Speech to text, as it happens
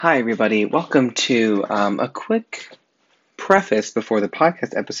Hi, everybody. Welcome to a quick preface before the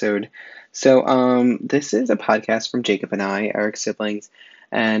podcast episode. This is a podcast from Jacob and I, Eric's siblings,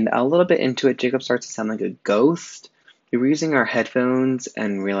 and a little bit into it, Jacob starts to sound like a ghost. We were using our headphones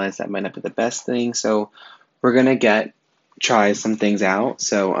and realized that might not be the best thing, so we're gonna try some things out.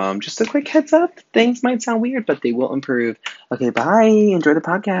 Just a quick heads up, things might sound weird, but they will improve. Okay, bye. Enjoy the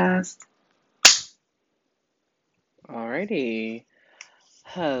podcast. Alrighty.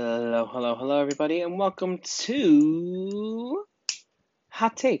 Hello, everybody, and welcome to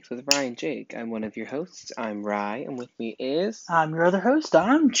Hot Takes with Ryan and Jake. I'm one of your hosts. I'm Rye, and with me is. I'm your other host.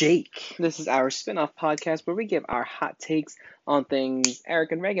 I'm Jake. This is our spin off podcast where we give our hot takes on things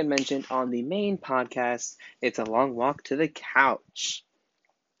Eric and Reagan mentioned on the main podcast. It's a long walk to the couch.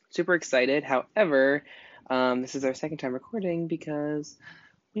 Super excited. However, this is our second time recording because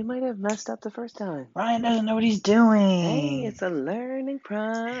we might have messed up the first time. Ryan doesn't know what he's doing. Hey, it's a learning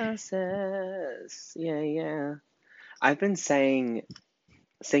process. Yeah. I've been singing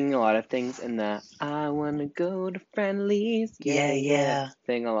a lot of things in the I wanna go to Friendly's. Yeah.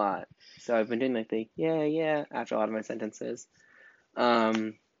 Thing a lot. So I've been doing like the yeah after a lot of my sentences.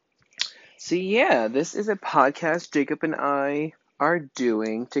 This is a podcast Jacob and I are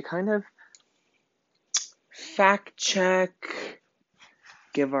doing to kind of fact check,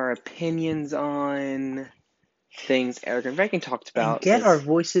 give our opinions on things Eric and Reagan talked about. And get our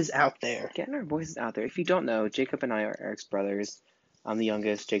voices out there. Getting our voices out there. If you don't know, Jacob and I are Eric's brothers. I'm the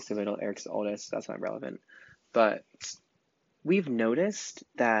youngest, Jake's the middle, Eric's the oldest. That's not relevant. But we've noticed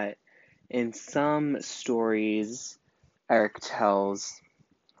that in some stories Eric tells,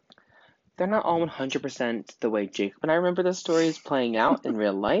 they're not all 100% the way Jacob and I remember the stories playing out in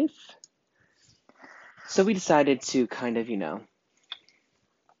real life. So we decided to kind of,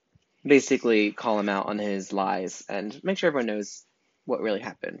 basically call him out on his lies and make sure everyone knows what really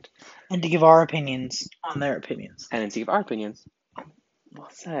happened. And to give our opinions on their opinions. And to give our opinions. Well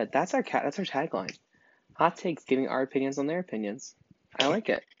said. That's our tagline. Hot takes, giving our opinions on their opinions. I like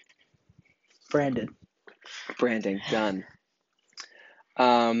it. Branding, done.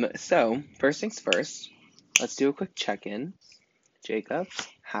 So first things first, let's do a quick check-in. Jacob,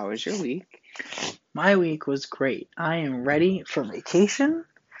 how was your week? My week was great. I am ready for vacation,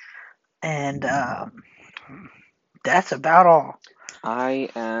 and that's about all. I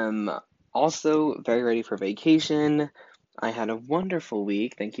am also very ready for vacation. I had a wonderful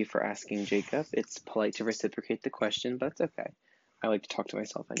week. Thank you for asking, Jacob. It's polite to reciprocate the question, but it's okay. I like to talk to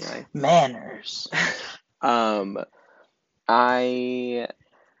myself anyway. Manners. I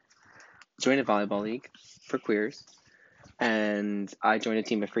joined a volleyball league for queers, and I joined a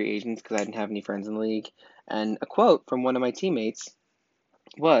team of free agents because I didn't have any friends in the league. And a quote from one of my teammates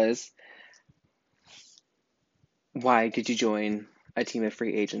was, "Why did you join a team of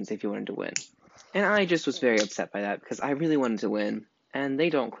free agents if you wanted to win?" And I just was very upset by that because I really wanted to win, and they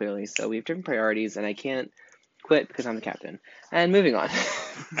don't clearly. So we have different priorities, and I can't quit because I'm the captain. And moving on.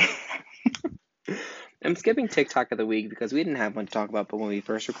 I'm skipping TikTok of the week because we didn't have one to talk about but when we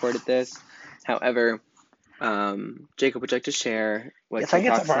first recorded this. However, Jacob, would you like to share what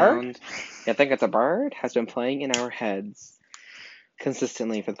TikTok sound? I think it's a bird has been playing in our heads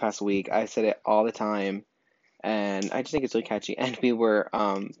consistently for the past week. I said it all the time, and I just think it's really catchy. And we were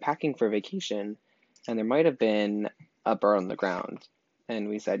packing for vacation, and there might have been a bird on the ground, and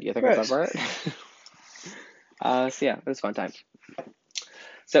we said, "You think it's a bird?" It was a fun time.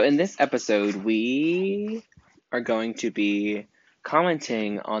 So in this episode, we are going to be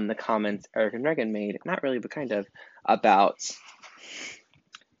commenting on the comments Eric and Reagan made, not really, but kind of, about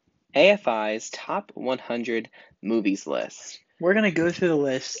AFI's top 100 movies list. We're going to go through the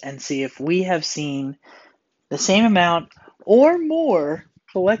list and see if we have seen the same amount or more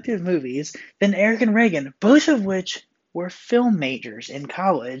collective movies than Eric and Reagan, both of which were film majors in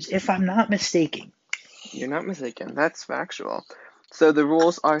college, if I'm not mistaken. You're not mistaken. That's factual. So the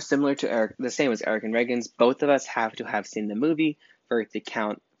rules are similar to the same as Eric and Reagan's. Both of us have to have seen the movie for it to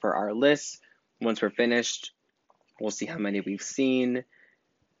count for our list. Once we're finished, we'll see how many we've seen.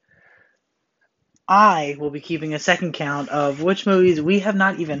 I will be keeping a second count of which movies we have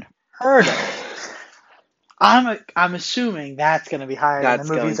not even heard of. I'm assuming that's going to be higher than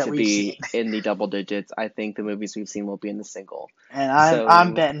the movies that we've seen. That's going to be in the double digits. I think the movies we've seen will be in the single. And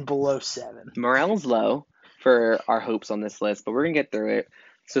I'm betting below 7. Morale's low for our hopes on this list, but we're going to get through it.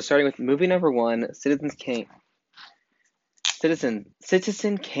 So starting with movie number 1, Citizen Kane,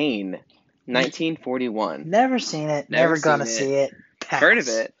 1941. Never seen it. Never gonna see it. Pass. Heard of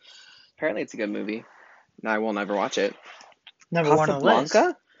it. Apparently it's a good movie. I will never watch it. Never won a list.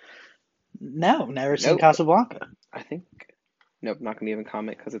 Casablanca? No, never seen Casablanca. I think Nope, not gonna even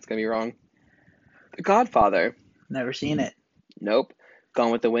comment because it's gonna be wrong. The Godfather. Never seen it. Nope.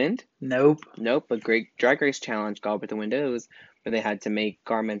 Gone with the Wind. Nope. Nope. A Great Drag Race Challenge, Gone with the Windows, where they had to make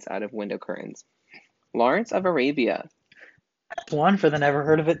garments out of window curtains. Lawrence of Arabia. That's one for the never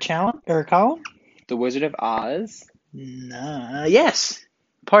heard of it challenge or column. The Wizard of Oz. No. Yes.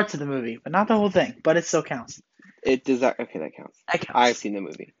 Parts of the movie, but not the whole thing. But it still counts. It does that. Okay, that counts. That counts. I've seen the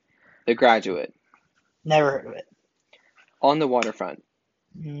movie. The Graduate. Never heard of it. On the Waterfront.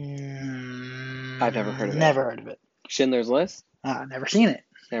 I've never heard of it. Never heard of it. Schindler's List. Never seen it.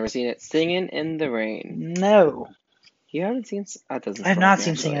 Never seen it. Singing in the Rain. No. You haven't seen? That doesn't. I have surprise not me,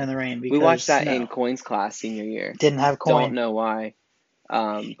 seen actually. Singing in the Rain because We watched that no. in Coins class senior year. Didn't have coin. Don't know why.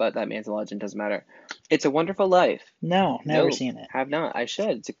 But that man's a legend. Doesn't matter. It's a Wonderful Life. No, never Nope. seen it. Have not. I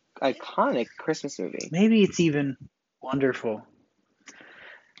should. It's an iconic Christmas movie. Maybe it's even wonderful.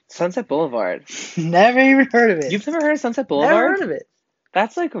 Sunset Boulevard. Never even heard of it. You've never heard of Sunset Boulevard? Never heard of it.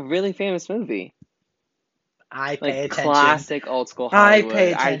 That's like a really famous movie. I Like pay attention. classic old school I Hollywood.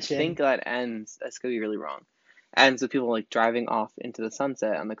 pay attention. I think that ends. That's gonna be really wrong. Ends with people like driving off into the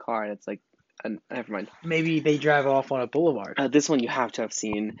sunset on the car, and it's like, never mind. Maybe they drive off on a boulevard. This one you have to have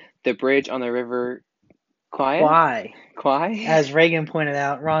seen. The Bridge on the River Kwai. Why? Kwai. As Reagan pointed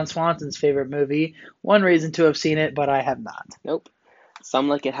out, Ron Swanson's favorite movie. One reason to have seen it, but I have not. Nope. Some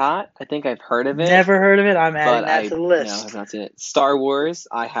Like It Hot. I think I've heard of it. Never heard of it. I'm adding but that to the list. No, I've not seen it. Star Wars.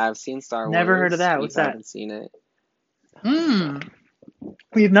 I have seen Star Wars. Never heard of that. What's You that? haven't seen it.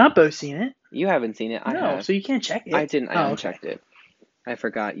 We have not both seen it. You haven't seen it. I No, have. so you can't check it. I didn't. I Oh, okay. unchecked it. I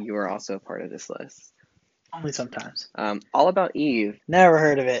forgot you were also part of this list. Only sometimes. All About Eve. Never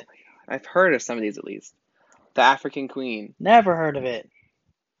heard of it. I've heard of some of these at least. The African Queen. Never heard of it.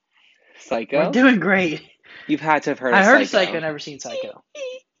 Psycho. We're doing great. You've had to have heard of I heard Psycho. of Psycho, never seen Psycho.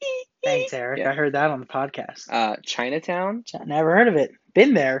 Thanks, Eric. Yeah. I heard that on the podcast. Chinatown. Never heard of it.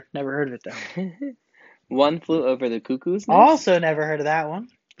 Been there. Never heard of it, though. One Flew Over the Cuckoo's Nest. Also never heard of that one.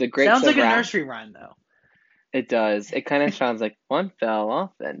 The Grapes Sounds of like a Wrath. nursery rhyme, though. It does. It kind of sounds like one fell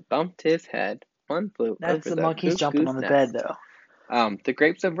off and bumped his head. One flew That's over the monkeys jumping on the cuckoo's bed, though. nest. The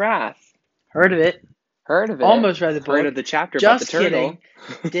Grapes of Wrath. Heard of it. Heard of it. Almost read the book. Heard of the chapter Just about the turtle.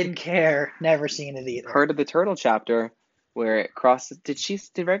 kidding. Didn't care. Never seen it either. Heard of the turtle chapter where it crosses.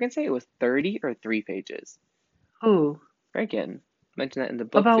 Did Reagan say it was 30 or 3 pages? Ooh. Reagan mentioned that in the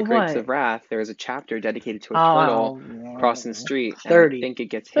book About The Grapes what? of Wrath. There was a chapter dedicated to a turtle crossing the street. And 30. I think it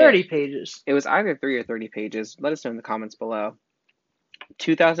gets hit. 30 pages. It was either 3 or 30 pages. Let us know in the comments below.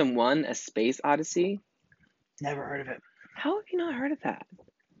 2001, A Space Odyssey. Never heard of it. How have you not heard of that?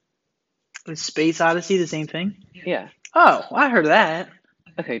 Was Space Odyssey the same thing? Yeah. Oh, I heard of that.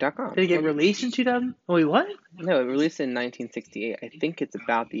 Okay.com. Did it get released in 2000? Wait, what? No, it released in 1968. I think it's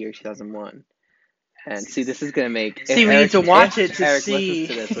about the year 2001. And see, this is going to make... See, if we need to watch if it to Eric see. listens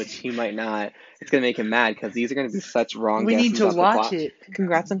to this, which he might not, it's going to make him mad because these are going to be such wrong We need guesses to about the watch plot. it.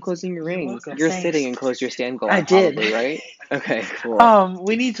 Congrats on closing your rings. welcome. You're Thanks. sitting and closed your stand goal. I did. Probably, right? Okay, cool.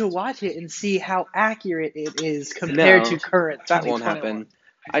 We need to watch it and see how accurate it is compared No, to current. That won't 2021. happen.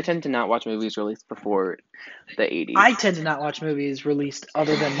 I tend to not watch movies released before the 80s. I tend to not watch movies released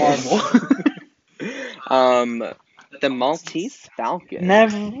other than Marvel. The Maltese Falcon.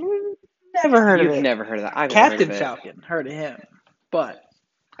 Never heard of You've it. never heard of that. I've Captain never heard of Falcon. Heard of him. But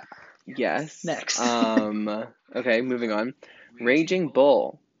it. Yes. Next. Okay, moving on. Raging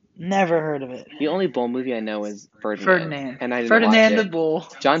Bull. never heard of it. The only bull movie I know is Ferdinand. Ferdinand. And I didn't Ferdinand watch the it. Bull.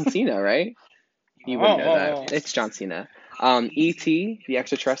 John Cena, right? You wouldn't know Oh. that. It's John Cena. E.T., the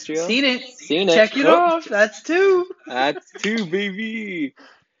extraterrestrial. Seen it. Seen it. Check it Oh, off. That's 2. That's 2, baby.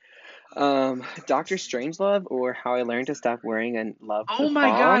 Doctor Strangelove or How I Learned to Stop Worrying and Love Oh the my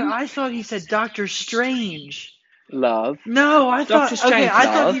god, Bomb? I thought he said Doctor Strange. Love. No, I thought Doctor Strange, I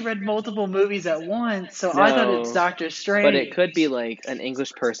thought love. he read multiple movies at once, so I thought No. it's Doctor Strange. But it could be like an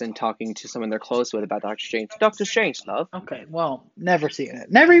English person talking to someone they're close with about Doctor Strange. Doctor Strangelove. Okay, well, never seen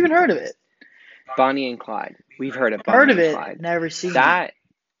it. Never even heard of it. Bonnie and Clyde. We've heard of Bonnie Heard of and it. Clyde. Never seen it. That,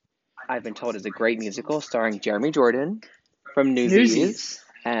 I've been told, is a great musical starring Jeremy Jordan from Newsies.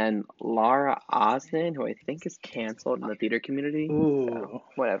 And Laura Osman, who I think is canceled in the theater community. Ooh.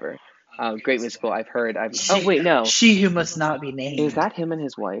 Whatever. Great musical. I've heard. She- Oh wait, no. She who must not be named. Is that him and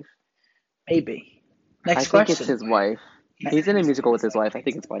his wife? Maybe. I Next think question. it's his wife. He's in a musical with his wife. I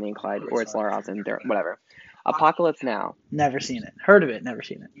think it's Bonnie and Clyde, or it's Laura Osman. Whatever. Apocalypse Now. Never seen it. Heard of it. Never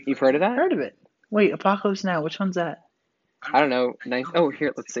seen it. You've heard of that? Heard of it. Wait, Apocalypse Now. Which one's that? I don't know. Nice. Oh,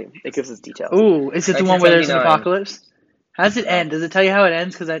 here. Let's see. It gives us details. Ooh, is it the one where there's an 1979. apocalypse? How does it end? Does it tell you how it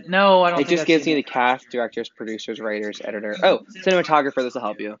ends? Because I don't It think just I've gives seen me the it. cast, directors, producers, writers, editor. Oh, cinematographer. This will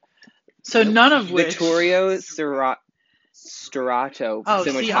help you. So none of which. Vittorio Strato. Oh,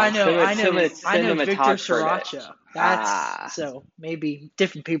 see, I know Victor Cinematographer it. Sriracha. That's so maybe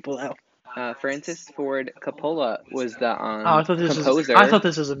different people though. Francis Ford Coppola was the Oh, I thought composer.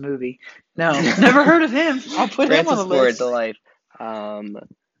 this was a movie. No, never heard of him. I'll put him on Francis the Ford, list. the life.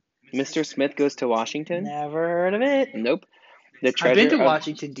 Mr. Smith Goes to Washington. Never heard of it. Nope. The I've Treasure been to of...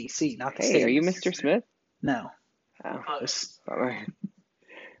 Washington D.C., not the Hey, state. are you Mr. Smith? No. Oh, Close. bummer.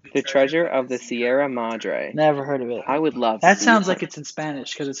 The Treasure of the Sierra Madre. Never heard of it. I would love to That see sounds it. like it's in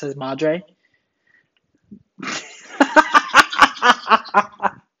Spanish because it says Madre.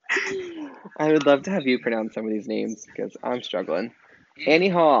 I would love to have you pronounce some of these names because I'm struggling. Annie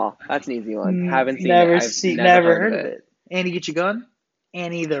Hall. That's an easy one. Haven't seen it. I've never heard of it. Annie Get Your Gun?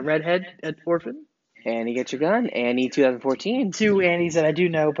 Annie the redhead at Orphan? Annie Get Your Gun. Annie 2014. Two Annies that I do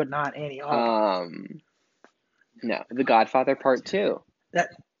know, but not Annie Hall. No. The Godfather Part 2.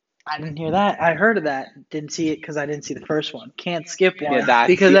 I didn't hear that. I heard of that. Didn't see it because I didn't see the first one. Can't skip one. Yeah, that's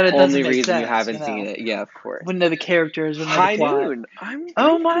because the then it doesn't only make reason sense, you haven't seen it. Yeah, of course. Wouldn't know the characters, wouldn't know High the plot. Noon. I'm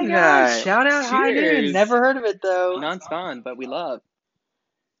Oh my drinking god! that. Shout out High Noon. Cheers. Never heard of it though. Non-spawn, but we love.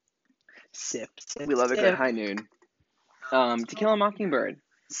 Sip. We love a good High Noon. To Kill a Mockingbird.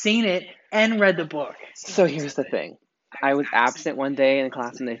 Seen it and read the book. So here's the thing. I was absent one day in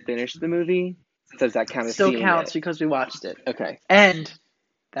class when they finished the movie. So does that count as Still seeing counts it? because we watched it. Okay. And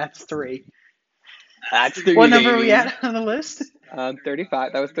that's 3. That's 3. What number are we at on the list?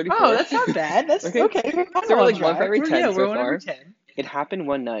 35. That was 34. Oh, that's not bad. That's okay. So we're like 1 for every 10 so we're far. 10. It happened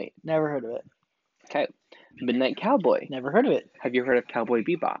one night. Never heard of it. Okay. Midnight Cowboy. Never heard of it. Have you heard of Cowboy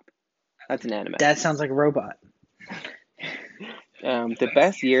Bebop? That's an anime. That sounds like a robot. The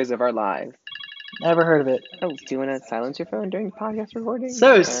Best Years of Our Lives. Never heard of it. Oh, do you want to silence your phone during podcast recording?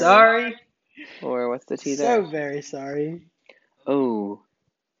 So sorry. Or what's the tea there? So very sorry. Oh.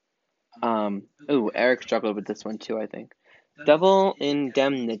 Eric struggled with this one too, I think. Double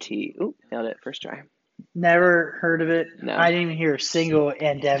Indemnity. Ooh, nailed it. First try. Never heard of it. No. I didn't even hear a single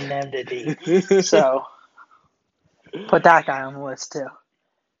indemnity. So, put that guy on the list too.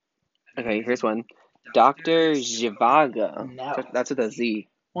 Okay, here's one. Dr. Zhivago. No. That's with a Z.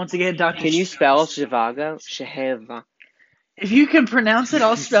 Once again, Dr. Can you spell Zhivago? Sheheva. If you can pronounce it,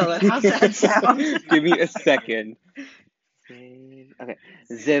 I'll spell it. How's that sound? Give me a second. Okay.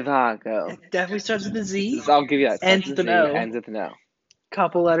 Zhivago. It definitely starts with a Z. I'll give you that. Ends with an O. Ends with an O.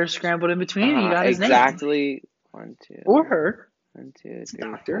 Couple letters scrambled in between. You got his name. Exactly. 1, 2. Or her. 1, 2, 3,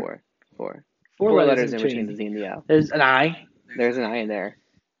 Doctor. 4. 4 4 letters in between the Z and the O. There's an I. There's an I in there.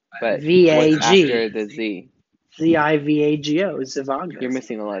 But V-A-G. what's after the Z? Z-I-V-A-G-O. Zivago. You're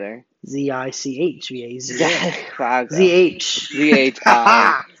missing a letter. Z-I-C-H-V-A-Z-O. Z-H.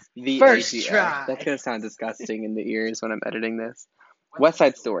 Z-H-I. First try. That's going to sound disgusting in the ears when I'm editing this. West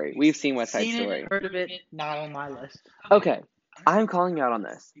Side Story. We've seen West Side Story. Heard of it. Not on my list. Okay. I'm calling you out on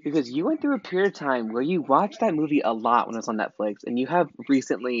this because you went through a period of time where you watched that movie a lot when it was on Netflix, and you have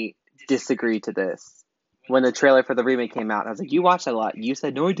recently disagreed to this. When the trailer for the remake came out, I was like, you watched that a lot. You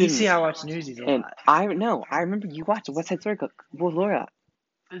said, no, I didn't. You see, I watch Newsies a lot. I remember you watched West Side Story with Laura.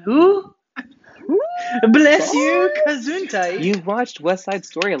 Who? Bless you, Gesundheit. You watched West Side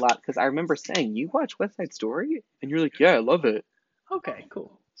Story a lot because I remember saying, you watch West Side Story? And you're like, yeah, I love it. Okay,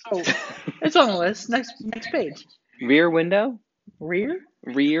 cool. So, it's on the list. Next page. Rear Window? Rear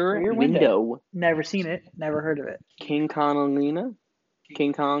Window. Never seen it. Never heard of it. King Kong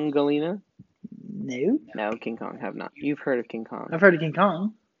Galena? No. No, King Kong have not. You've heard of King Kong. I've heard of King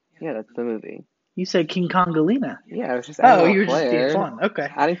Kong. Yeah, that's the movie. You said King Kong Galena. Yeah, I was just adding you were just being fun. Okay.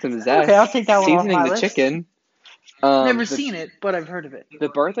 Adding some zest. Okay, I'll take that one off Seasoning my the list. chicken. Never seen it, but I've heard of it. The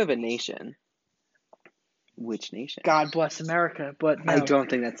Birth of a Nation. Which nation? God Bless America, but no. I don't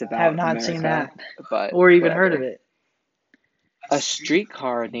think that's about have not America, seen that. But or even whatever. heard of it. A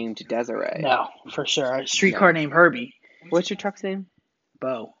Streetcar Named Desiree. No, for sure. A streetcar named Herbie. What's your truck's name?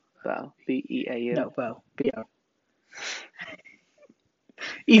 Bo. B-E-A-U? No, Bo. B-O.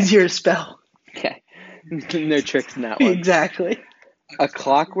 Easier to spell. Okay. No tricks in that one. Exactly. A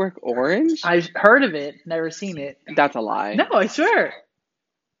Clockwork Orange? I've heard of it, never seen it. That's a lie. No, I swear.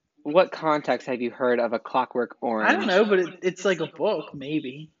 What context have you heard of A Clockwork Orange? I don't know, but it's like a book,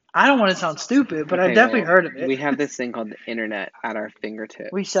 maybe. I don't want to sound stupid, but I've definitely heard of it. We have this thing called the internet at our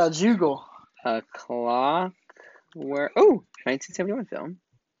fingertips. We shall juggle. A Clockwork... Oh! 1971 film.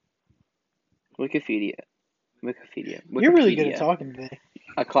 Wikipedia. You're really good at talking today.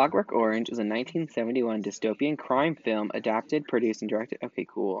 A Clockwork Orange is a 1971 dystopian crime film adapted, produced, and directed. Okay,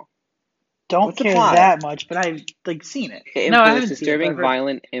 cool. Don't care that much, but I've seen it. It employs disturbing,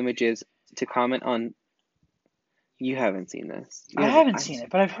 violent images to comment on. You haven't seen this. I haven't seen it,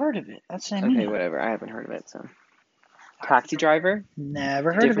 but I've heard of it. That's what I mean. Okay, whatever. I haven't heard of it, so. Taxi Driver.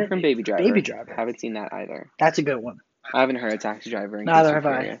 Never heard of Different it. from Baby Driver. Baby Driver. Haven't seen that either. That's a good one. I haven't heard of Taxi Driver. In Neither case have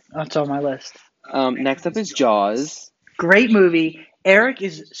you're I. curious. That's on my list. Next up is Jaws. Great movie. Eric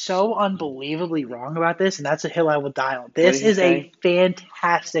is so unbelievably wrong about this, and that's a hill I will die on. This did he is a say?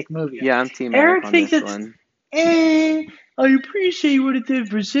 fantastic movie. Yeah, I'm Team Eric Eric on thinks this it's one. I appreciate what it did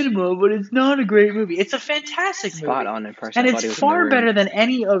for cinema, but it's not a great movie. It's a fantastic movie. Spot on impression. And I it's thought he was in the far room. better than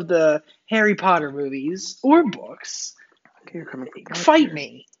any of the Harry Potter movies or books. Okay, you're coming from Fight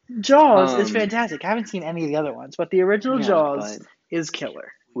me. Jaws is Um, fantastic. I haven't seen any of the other ones, but the original Yeah, Jaws but is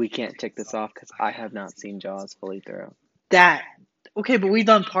killer. we can't tick this off because I have not seen Jaws fully through. Okay, but we've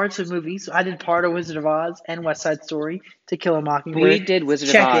done parts of movies. I did part of Wizard of Oz and West Side Story, To Kill a Mockingbird. We did Wizard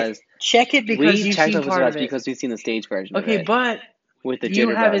of Oz. Check it because We you've checked seen out Wizard part of of Oz it. because we've seen the stage version of Okay, it but with the you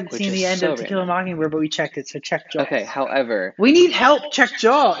jitterbug, haven't which seen is the end so of To Kill a random. Mockingbird, but we checked it, so check Jaws. Okay, however, We need help. Check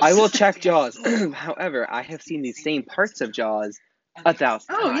Jaws. I will check Jaws. However, I have seen these same parts of Jaws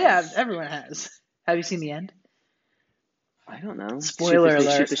 1,000 Oh times. yeah, everyone has. Have you seen the end? I don't know. Spoiler Shoot the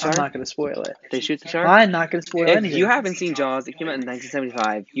alert. shark? I'm not going to spoil it. They shoot the shark? I'm not going to spoil If anything. you haven't seen Jaws, it came out in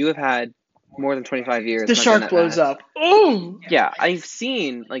 1975. You have had more than 25 years. The Not done shark that blows math. up. Oh! Yeah, I've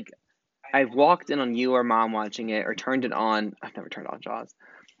seen, like, I've walked in on you or mom watching it or turned it on. I've never turned on Jaws.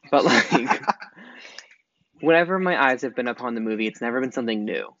 But, like, whenever my eyes have been upon the movie, it's never been something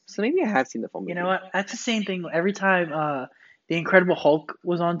new. So maybe I have seen the full movie. You know what? That's the same thing every time The Incredible Hulk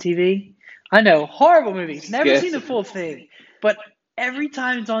was on TV. I know, horrible movies. Never Yes. seen the full thing. But every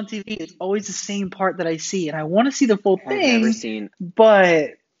time it's on TV, it's always the same part that I see. And I want to see the full I've thing, never seen. but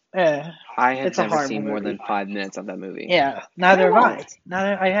I have It's a never horrible seen more movie. than 5 minutes of that movie. yeah, neither have I.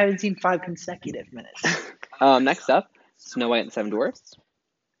 won't. I haven't seen 5 consecutive minutes. Next up, Snow White and the Seven Dwarfs.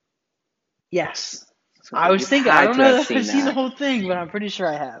 Yes. So I was you thinking, had I don't to know have that I've seen the that. whole thing, but I'm pretty sure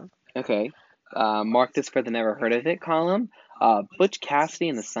I have. Okay. Mark this for the never heard of it column. Butch Cassidy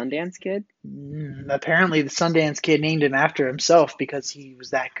and the Sundance Kid. Apparently, the Sundance Kid named him after himself because he was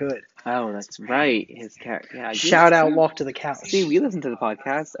that good. Oh, that's right. His character. Yeah. Shout out, Walk to the Couch. See, we listen to the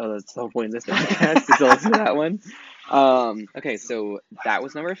podcast. Oh, that's the whole point of this podcast is to listen to that one. Okay, so that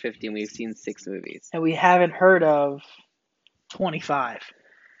was number 50, and we've seen 6 movies. And we haven't heard of 25.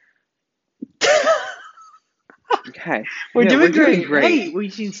 Okay. We're Yeah, doing we're doing great. great. Hey,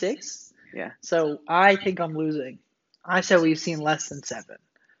 we've seen 6? Yeah. So I think I'm losing. I said we've seen less than 7.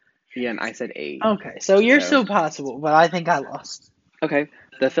 Yeah, and I said 8. Okay, so you're So- still possible, but I think I lost. Okay.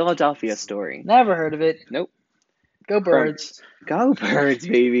 The Philadelphia Story. Never heard of it. Nope. Go Birds. Go Birds,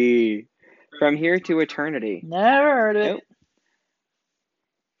 baby. From Here to Eternity. Never heard of it. Nope.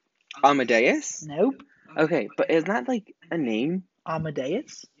 Amadeus? Nope. Okay, but isn't that like a name?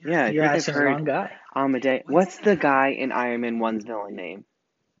 Amadeus? Yeah, You're I think asking I've the heard wrong guy. Amadeus. What's the guy in Iron Man 1's villain name?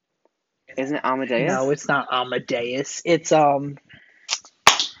 Isn't it Amadeus? No, it's not Amadeus. It's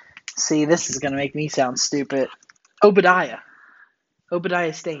See, this is gonna make me sound stupid. Obadiah.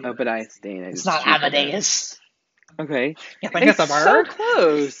 Obadiah Stane. Obadiah Stane. It's not Amadeus. Okay. You think it's a bird? So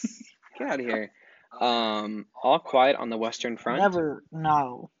close. Get out of here. All Quiet on the Western Front. Never.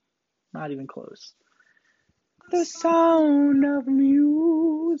 No. Not even close. The sound of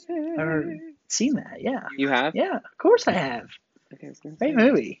music. I've seen that. Yeah. You have? Yeah. Of course I have. Okay, I was gonna Great say.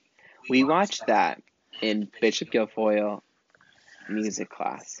 movie. We watched that in Bishop Guilfoyle music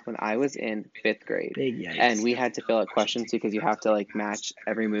class when I was in 5th grade. Big yikes. And we had to fill out questions because you have to like match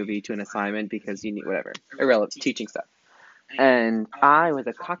every movie to an assignment because you need whatever irrelevant teaching stuff. And I was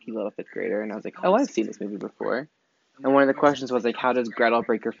a cocky little 5th grader, and I was like, "Oh, I've seen this movie before." And one of the questions was like, "How does Gretel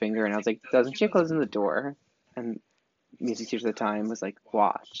break her finger?" And I was like, "Doesn't she close in the door?" And music teacher at the time was like,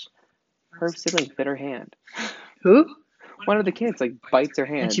 "Watch, her sibling bit her hand." Who? One of the kids like bites her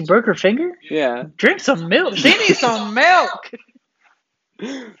hand. And she broke her finger? Yeah, Drink some milk. She needs some milk.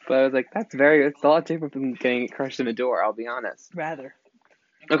 but I was like, "That's a lot different from getting it crushed in the door." I'll be honest. Rather.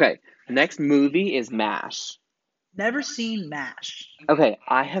 Okay, next movie is MASH. Never seen MASH. Okay,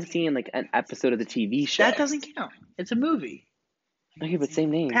 I have seen like an episode of the TV show. That doesn't count. It's a movie. Okay, but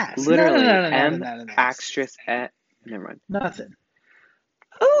same name. Pass. Literally, No. M asterisk at. Never mind. Nothing.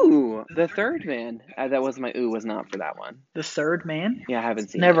 Ooh, the third man. That was my ooh. Was not for that one. The Third Man? Yeah, I haven't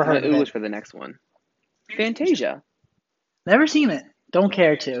seen. Never it. heard My of ooh it. was for the next one. Fantasia. Never seen it. Don't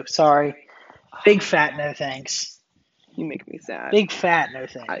care to. Sorry. Big fat no thanks. You make me sad. Big fat no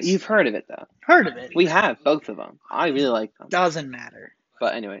thanks. You've heard of it though. heard of it. We have both of them. I really like them. Doesn't matter.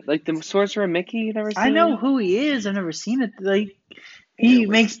 But anyway, like the Sorcerer Mickey. You never seen? I know it? who he is. I've never seen it. Like You're he a waste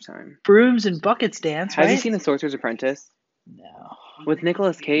makes of time. brooms and buckets dance, Have right? you seen The Sorcerer's Apprentice No. with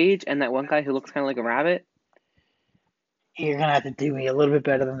Nicolas Cage and that one guy who looks kind of like a rabbit? You're gonna have to do me a little bit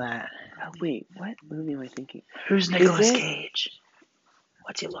better than that. Oh, wait, what movie am I thinking? Who's Nicolas Cage?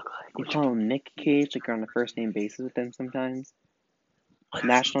 What's he look You like? call him Nick Cage, like you're on a first name basis with him sometimes.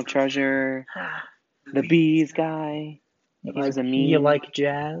 National Treasure, the Bees guy. He was a meme. You like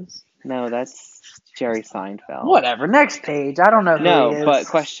jazz? No, that's Jerry Seinfeld. Whatever. Next page. I don't know who he No, is. but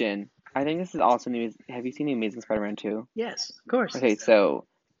question. I think this is also new. Have you seen The Amazing Spider-Man 2? Yes, of course. Okay, so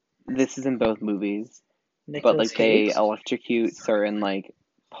this is in both movies, but like Cage? they electrocute certain like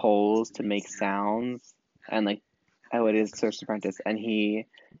poles to make sounds, and like it is Sorcerer's Apprentice, and he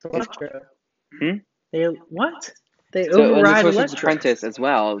Electro. Hmm? They what? They so in the override Sorcerer's Electro. Apprentice as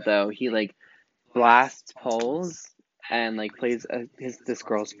well, though he like blasts poles and like plays this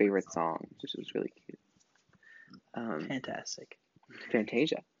girl's favorite song, which was really cute. Fantastic.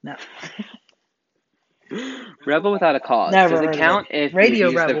 Fantasia. No. Rebel Without a Cause. Never Does heard it of count it. if Radio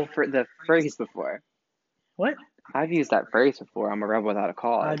you've used Rebel. the phrase before? What? I've used that phrase before. I'm a rebel without a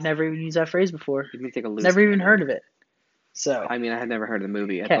cause. I've never even used that phrase before. You can take a loose Never even cannon. heard of it. So. I mean, I had never heard of the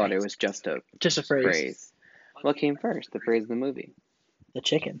movie. I Okay. thought it was just a phrase. What came first, the phrase of the movie? The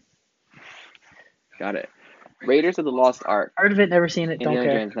chicken. Got it. Raiders of the Lost Ark. Heard of it, never seen it, don't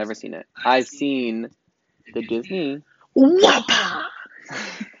Indiana care. Jones, never seen it. I've seen the Disney. Whoppa!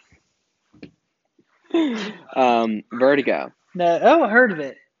 Vertigo. No, oh, I heard of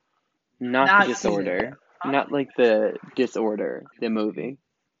it. Not the Disorder. Not like the Disorder, the movie.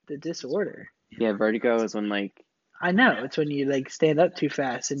 The Disorder. Yeah, Vertigo is when like. I know, it's when you like stand up too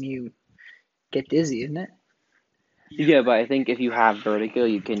fast and you get dizzy, isn't it? Yeah, but I think if you have vertigo,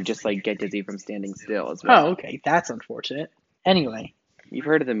 you can just like get dizzy from standing still as well. Oh, okay, that's unfortunate. Anyway. You've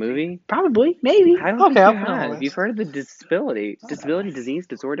heard of the movie? Probably, maybe. I don't think you have. You've heard of the disability, disease,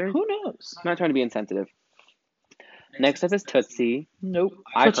 disorder? Who knows? I'm not trying to be insensitive. Next up is Tootsie. Nope.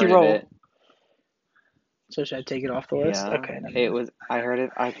 I've Tootsie heard Roll. of it. So should I take it off the list? Yeah. Okay. It was. I heard it.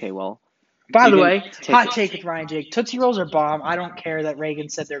 Okay, well. By you the can way, take hot it. take with Ryan Jake. Tootsie Rolls are bomb. I don't care that Reagan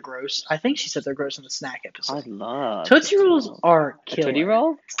said they're gross. I think she said they're gross in the snack I episode. love Tootsie Rolls are A killer. Tootsie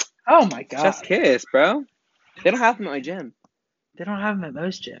Roll? Oh my god. Just Kiss, bro. They don't have them at my gym. They don't have them at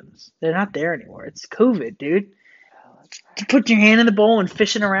most gyms. They're not there anymore. It's COVID, dude. You put your hand in the bowl and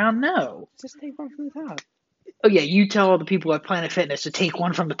fishing around? No. Just take one from the top. Oh yeah, you tell all the people at Planet Fitness to take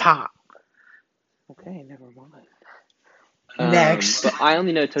one from the top. Okay, never mind. Next. But I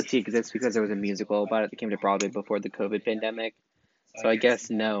only know Tootsie exists because there was a musical about it that came to Broadway before the COVID pandemic. So I guess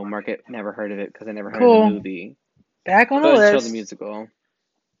no, Market never heard of it because I never heard of the movie. Back on the But list. until the musical.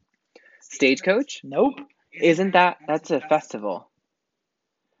 Stagecoach? Nope. Isn't that's a festival?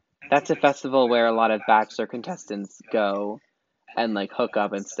 That's a festival where a lot of Bachelor contestants go and like hook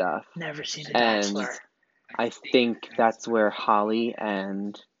up and stuff. Never seen a And Bachelor. I think that's where Holly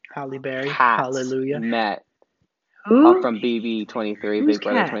and Halle Berry. Kat Hallelujah. met. Who? From BB23, Who's Big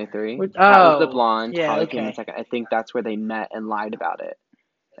Brother Kat? 23. What- That was the oh, blonde. yeah, Holly came in okay. second. I think that's where they met and lied about it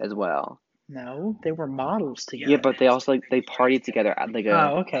as well. No, they were models together. Yeah, but they also they partied together at like a.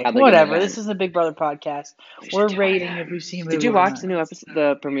 Oh, okay. at, like, an Whatever. event. This is a Big Brother podcast. We're rating if we've seen. Did you watch the new episode,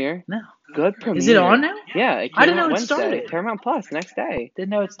 the premiere? No. Good premiere. Is it on now? Yeah, it came I didn't out know it Wednesday. started. Paramount Plus next day. Didn't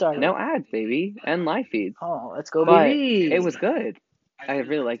know it started. No ads, baby, and live feeds. Oh, let's go, But baby. it was good. I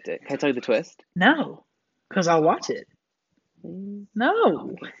really liked it. Can I tell you the twist? No, because I'll watch it.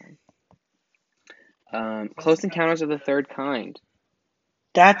 No. Close Encounters of the Third Kind.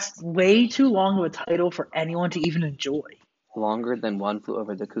 That's way too long of a title for anyone to even enjoy. Longer than One Flew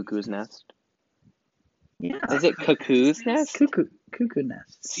Over the Cuckoo's Nest. Yeah. Is it Cuckoo's Nest? Cuckoo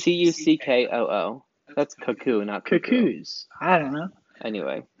nest. Cuckoo. That's cuckoo, not cuckoo. Cuckoos. I don't know.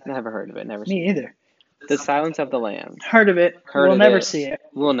 Anyway, never heard of it. Never seen Me either. it. The Silence of the Lambs. Heard of it. Heard we'll of never it. see it.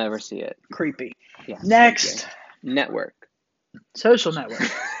 We'll never see it. Creepy. Yes. Next. Okay. Network. Social network.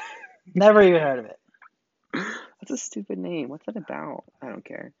 Never even heard of it. That's a stupid name. What's that about? I don't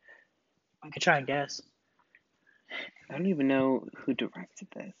care. I could try and guess. I don't even know who directed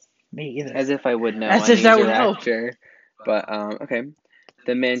this. Me either. As if I would know. As I if mean, that you're would help. actor. But okay.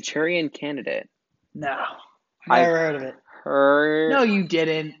 The Manchurian Candidate. No. I've Never heard of it. Heard. No, you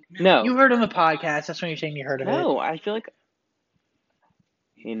didn't. No. You heard on the podcast. That's when you're saying you heard of it. No, I feel like.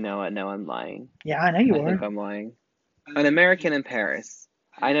 You know what? No, I'm lying. Yeah, I know you I think are. I'm lying. An American in Paris.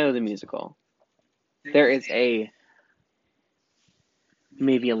 I know the musical. There is a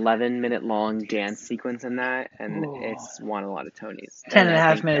maybe 11-minute long dance sequence in that, and Ooh. it's won a lot of Tonys. 10 and a I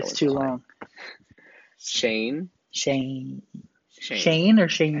half think that minutes was too why. long. Shane. Shane or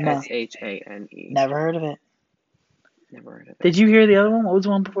Shane? Shane. Never heard of it. Never heard of it. Did you hear the other one? What was the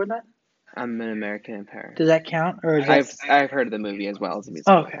one before that? I'm an American in Paris. Does that count? Or is that... I've heard of the movie as well as the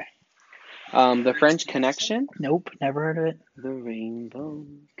musical. Oh, okay. The French Connection. Nope, never heard of it. The Rainbow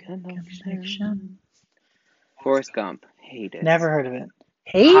Connection. Connection. Forrest Gump. Hate it. Never heard of it.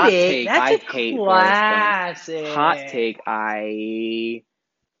 Hate Hot it? take, That's I a hate Forrest Gump. classic. Hot take, I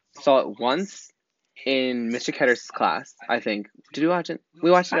saw it once in Mr. Ketter's class, I think. Did we watch it?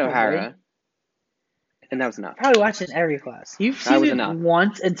 We watched it at Probably. O'Hara. And that was enough. Probably watch it in every class. You've That was seen it enough.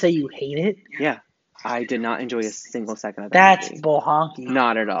 once and say you hate it? Yeah. I did not enjoy a single second of that That's movie. bullhonky.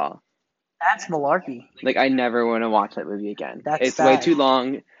 Not at all. That's malarkey. Like, I never want to watch that movie again. That's It's way bad. too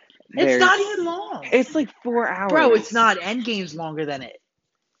long. It's not even long. It's like 4 hours. Bro, it's not. Endgame's longer than it.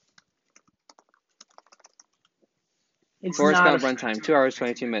 It's Forrest not. Gump runtime, 2 hours,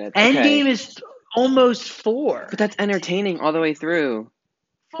 22 minutes. Endgame Okay. is almost 4. But that's entertaining all the way through.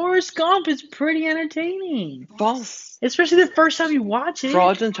 Forrest Gump is pretty entertaining. False. Especially the first time you watch it.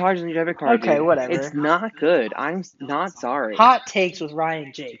 Fraudulent charges on your debit card. Okay, dude. whatever. It's not good. I'm not sorry. Hot takes with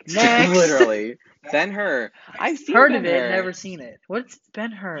Ryan Jake. Next. Literally. Ben-Hur. I've seen Heard of it, Ben-Hur. never seen it. What's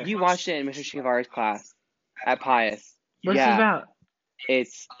Ben-Hur? You watched it in Mr. Shikavara's class at Pius. What's yeah. it about?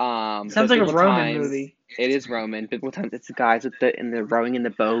 It's Sounds like a Biblical Roman Times. movie. It is Roman. Biblical Times. It's the guys with the rowing in the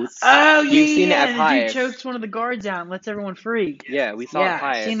boats. Oh, You've seen it at the dude Pius. chokes one of the guards out and lets everyone free. Yeah, we saw it at Yeah,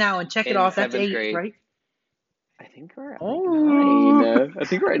 Pius. seen that one. Check it in off. That's 7th 8, grade. right? I think we're at Oh. 9. I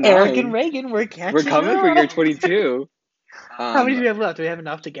think we're at 9. Eric and Reagan, we're catching We're coming up. for year 22. How many do we have left? Do we have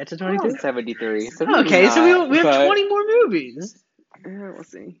enough to get to 22? 73. Okay, so we have 20 more movies.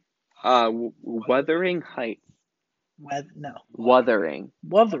 Let's see. Wuthering Heights. No. Wuthering.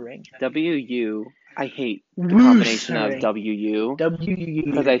 Wuthering. W-U. I hate the combination of Woosering. W-U. W.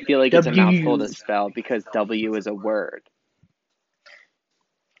 Because I feel like it's a mouthful to W. spell because W is a word.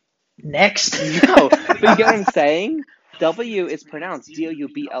 Next. No, but you get what I'm saying? W is pronounced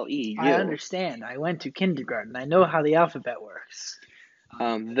D-O-U-B-L-E. I understand. I went to kindergarten. I know how the alphabet works.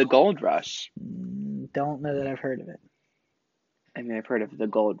 The Gold Rush. Don't know that I've heard of it. I mean, I've heard of the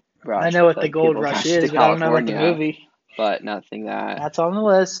Gold Rush. I know what like the Gold people Rush rush is, to but I don't know what the California, movie. But nothing that. That's on the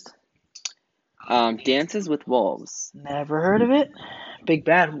list. Dances with Wolves. Never heard of it. Big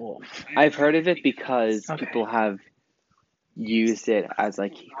Bad Wolf. I've heard of it because Okay. people have used it as,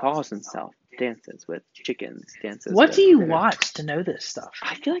 like, he calls himself. Dances with chickens. Dances What with do you critters. watch to know this stuff?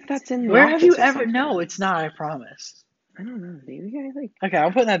 I feel like that's in Where The have you Office or ever? something. No, it's not. I promise. I don't know. Maybe I like Okay,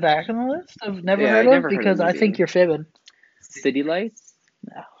 I'm putting that back on the list. I've never Yeah, heard I've of never heard of because the I movie. think you're fibbing. City Lights.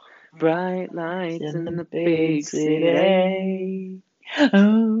 No. Bright lights in the big big city.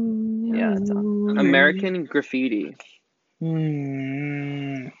 Oh. Yeah, that's all. American Graffiti.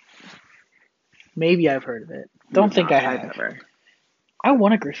 Maybe I've heard of it. Don't think I I've have. never. I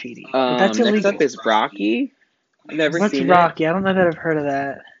want a graffiti, but that's Next illegal. up is Rocky. I've never What's seen Rocky? I don't know that I've heard of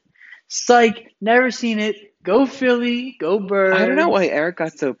that. Psych, never seen it. Go Philly, go it. Birds. I don't know why Eric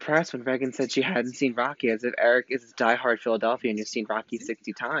got so pressed when Reagan said she hadn't seen Rocky, as if Eric is a diehard Philadelphia and you've seen Rocky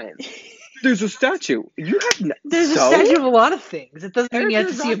 60 times. There's a statue. You have no. There's so? a statue of a lot of things. It doesn't mean Eric you have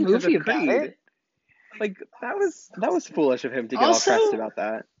to is see a Rocky because movie of about Creed. it. Like that was foolish of him to get Also- all pressed about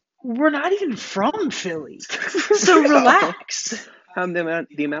that. We're not even from Philly, so relax.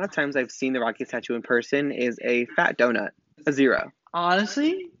 The amount of times I've seen the Rocky statue in person is a fat donut, a 0.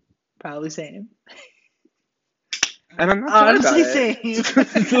 Honestly, probably same. And I'm not sorry Honestly, about it.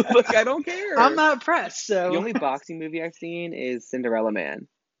 same. Look, I don't care. I'm not pressed, so The only boxing movie I've seen is Cinderella Man.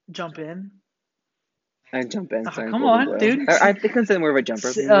 jump in. And Jump In. Oh, sorry, come Golden on, Glow. dude. I consider more of a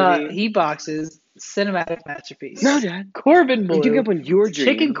jumper movie. He boxes cinematic masterpiece. No, Dad. Corbin Blue. You do get one your dream.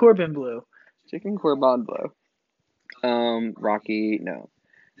 Chicken Corbin Blue. Chicken Corbin Bleu. Rocky, no.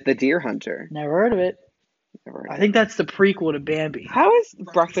 The Deer Hunter. Never heard of it. Never heard I of think that's the prequel to Bambi. it. How is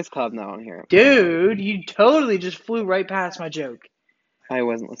Breakfast Club not on here? Dude, you totally just flew right past my joke. I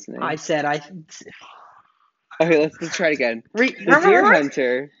wasn't listening. I said I. Okay, let's try it again. The Deer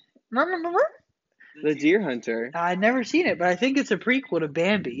Hunter. The Deer Hunter. I'd never seen it, but I think it's a prequel to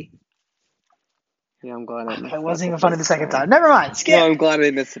Bambi. Yeah, I'm glad I missed It wasn't that even funny the first second time. Never mind. Skip. No, I'm glad I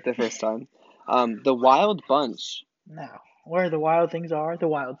missed it the first time. The Wild Bunch. No. Where the wild things are, the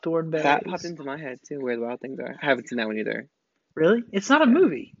wild thornberries. That popped into my head too, where the wild things are. I haven't seen that one either. Really? It's not a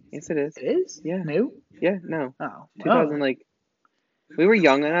movie. Yes, it is. It is? Yeah. No? Yeah, no. Oh. 2000, like, we were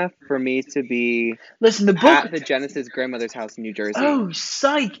young enough for me to be Listen, the book. at the Genesis grandmother's house in New Jersey. Oh,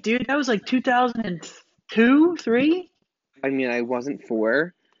 psych, dude. That was like 2002, 3? I mean, I wasn't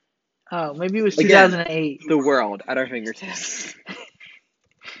 4. Oh, maybe it was Again. 2008. The world at our fingertips.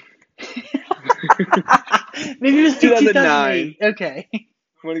 Maybe it was 2009. 2008. Okay.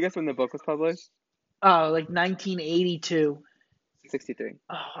 Want to guess when the book was published? Oh, like 1982. 63.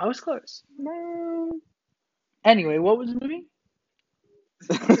 Oh, I was close. No. Anyway, what was the movie?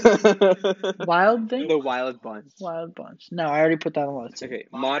 Wild Thing? The Wild Bunch. Wild Bunch. No, I already put that on the list. Okay,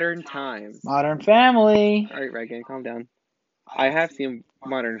 Modern Times. Modern Family. All right, Reagan, calm down. I have seen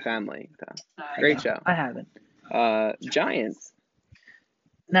Modern Family, though. Great show. I haven't. Giants.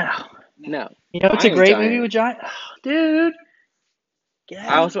 No. No. You know, it's a Iron great Giant. movie with Giant. Dude.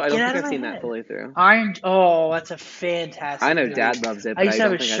 I don't think I've seen that fully through. Oh, that's a fantastic I know movie. Dad loves it, I but used to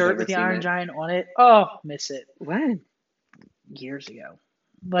have a don't think I've shirt ever with the seen Iron it. Giant on it. Oh, miss it. When? Years ago.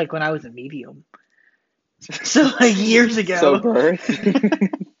 Like when I was a medium. So like years ago. So birth.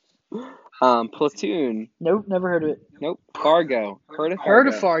 Platoon. Nope, never heard of it. Nope. Fargo. Heard of Fargo? Heard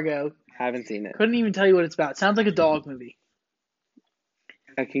of Fargo. Haven't seen it. Couldn't even tell you what it's about. Sounds like a dog movie.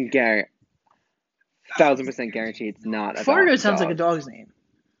 I can guarantee, 1,000% guarantee it's not about Fargo sounds like a dogs. dog's name.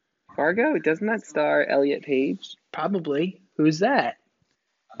 Fargo? Doesn't that star Elliot Page? Probably. Who's that?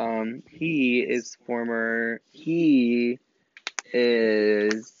 He is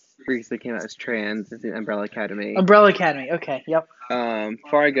recently came out as trans. It's in Umbrella Academy. Umbrella Academy. Okay, yep.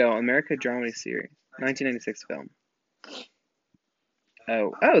 Fargo, American Dramedy Series, 1996 film.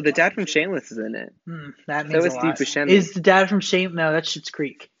 Oh, the dad from Shameless is in it. That means So is a Steve lot. Buscemi. Is the dad from Shame? No, that's Schitt's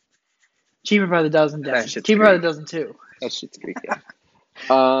Creek. Cheaper by the dozen. That's Schitt's Cheaper by the Creek. dozen too. That's Schitt's Creek,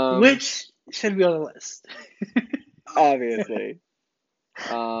 yeah. Which should be on the list. Obviously.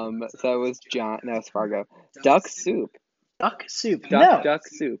 So it was it's Fargo. Duck Soup. Duck Soup. Duck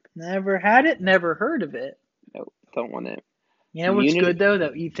Soup. Never had it. Never heard of it. Nope, don't want it. You know what's good though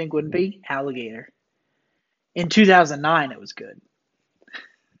that you think wouldn't be? Alligator. In 2009, it was good.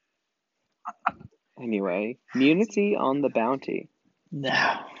 Anyway, Munity on the Bounty.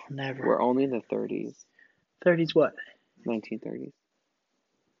 No, never. We're only in the 30s. 30s what? 1930s.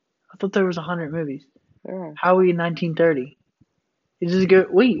 I thought there was 100 movies. There are. How are we in 1930? Is this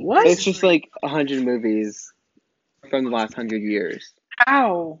good? Wait, what? It's just like 100 movies from the last 100 years.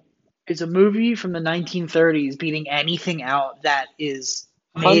 How is a movie from the 1930s beating anything out that is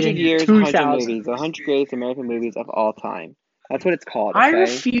made 100 in years, 2000? 100 movies. 100 greatest American movies of all time. That's what it's called, okay? I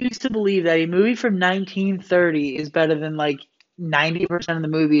refuse to believe that a movie from 1930 is better than like 90% of the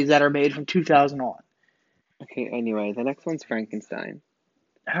movies that are made from 2001. Okay, anyway, the next one's Frankenstein.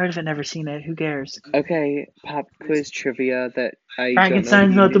 I heard of it, never seen it. Who cares? Okay, pop quiz trivia that I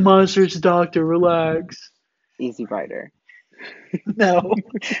Frankenstein's not the monster, it's the doctor. Relax. Easy Rider. No,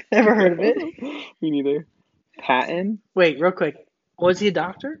 never heard of it. Me neither. Patton? Wait, real quick. Was he a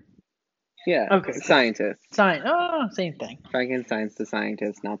doctor? Yeah. Okay. Scientist. Same thing. Frankenstein's the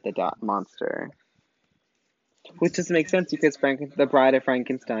scientist, not the monster. Which doesn't make sense because the Bride of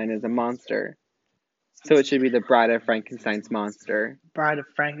Frankenstein is a monster. So it should be the Bride of Frankenstein's monster. Bride of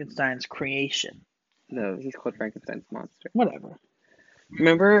Frankenstein's creation. No, he's called Frankenstein's monster. Whatever.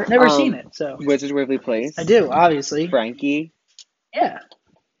 Remember? Never seen it, so. Wizard of Waverly Place? I do, obviously. Frankie? Yeah.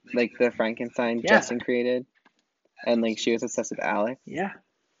 Like the Frankenstein Justin created? And like she was obsessed with Alec? Yeah.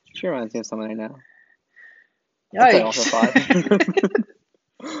 She reminds me of someone I know. Yikes.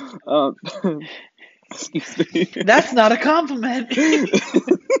 Excuse me. That's not a compliment.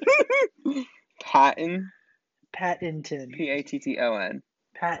 Patton? Pattinton. Patton.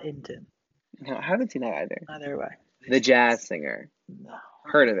 Pattinton. No, I haven't seen that either. Either way. The Jazz Singer. No.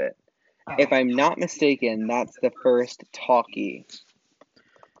 Heard of it. Oh. If I'm not mistaken, that's the first talkie.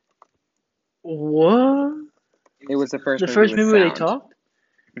 What? It was the first movie first with movie where they sound. talked?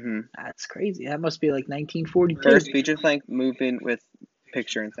 Mm-hmm. That's crazy. That must be like 1942. First feature-length movie with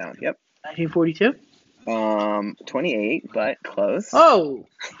picture and sound. Yep. 1942? 28, but close. Oh!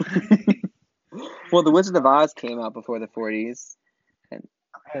 Well, The Wizard of Oz came out before the 40s, and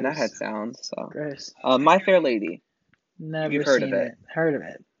Gross. that had sound, so. Gross. My Fair Lady. Never You've heard seen of it. Heard of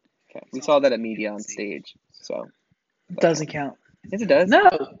it. Okay. We saw that at Media on stage, so. Doesn't count. Yes, it does.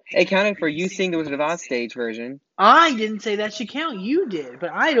 No! It counted for you seeing the Wizard of Oz stage version. I didn't say that should count. You did,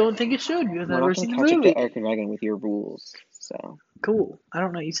 but I don't think it should because I've never seen the catch up movie. to Eric and Reagan with your rules, so. Cool. I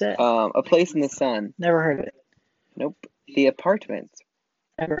don't know what you said. A Place in the Sun. Never heard of it. Nope. The Apartment.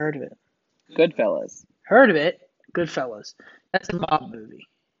 Never heard of it. Goodfellas. Heard of it. Goodfellas. That's a mob movie.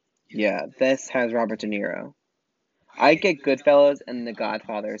 Yeah, this has Robert De Niro. I get Goodfellas and The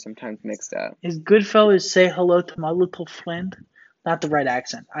Godfather sometimes mixed up. Is Goodfellas Say Hello to My Little Friend? Not the right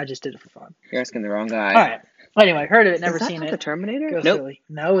accent. I just did it for fun. You're asking the wrong guy. Alright. Anyway, heard of it, never Is that seen not it. The Terminator? Go Nope. silly.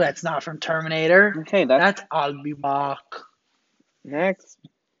 No, that's not from Terminator. Okay, That's I'll Be Back. Next.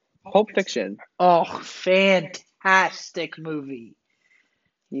 Pulp Fiction. Oh, fantastic movie.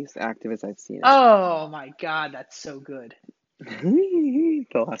 He's active as I've seen it. Oh my god, that's so good. The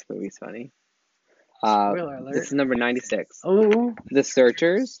last movie's funny. Spoiler alert. This is number 96. Oh, The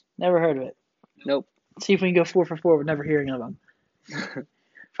Searchers. never heard of it. Nope. See if we can go 4 for 4 with never hearing of them.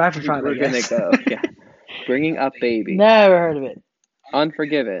 5 for 5, I We're gonna guess. go. Yeah. Bringing Up Baby. Never heard of it.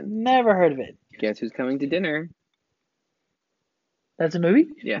 Unforgiven. Never heard of it. Guess Who's Coming to Dinner? That's a movie?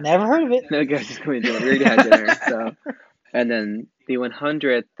 Yeah. Never heard of it. No, Guess Who's Coming to Dinner. We already had dinner, so. And then the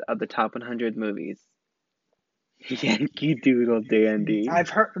 100th of the top 100 movies. Yankee Doodle Dandy. I've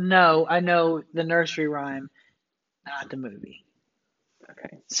heard. No, I know the nursery rhyme, not the movie.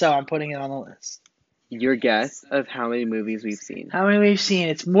 Okay. So I'm putting it on the list. Your guess of how many movies we've seen? How many we've seen?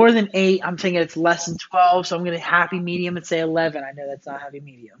 It's more than 8. I'm thinking it's less than 12, so I'm going to happy medium and say 11. I know that's not happy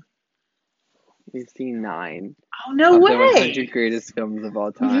medium. We've seen 9. Oh, no of way! the 100 greatest films of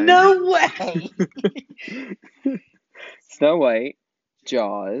all time. No way! Snow White,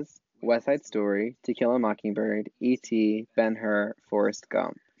 Jaws, West Side Story, To Kill a Mockingbird, E.T., Ben-Hur, Forrest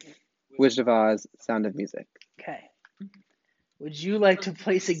Gump, Wizard of Oz, Sound of Music. Okay. Would you like to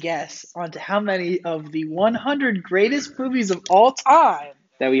place a guess onto how many of the 100 greatest movies of all time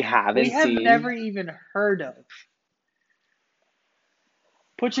that we haven't we have seen? never even heard of?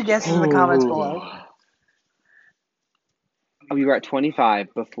 Put your guesses in the comments below. We were at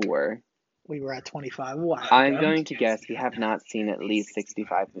 25 before. We were at 25 a while I'm ago. going to guess we have not seen at least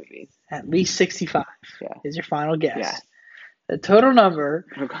 65 movies. At least 65 Yeah. is your final guess. Yeah. The total number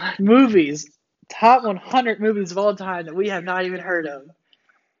Oh, God. movies, top 100 movies of all time that we have not even heard of.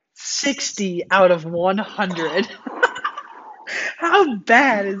 60 out of 100. How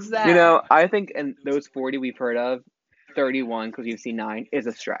bad is that? You know, I think in those 40 we've heard of, 31, because we've seen 9, is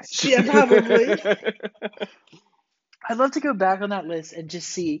a stretch. Yeah, probably. I'd love to go back on that list and just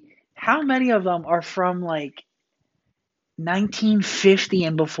see how many of them are from like 1950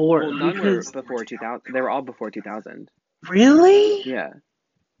 and before. Well, none were before 2000. They were all before 2000. Really? Yeah.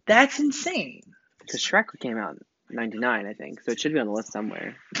 That's insane. Because Shrek came out in 99, I think, so it should be on the list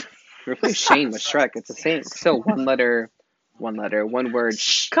somewhere. Replace Shane with Shrek. It's the same. Still one word.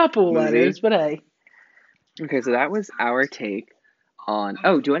 Couple movie. letters, but hey. Okay, so that was our take on.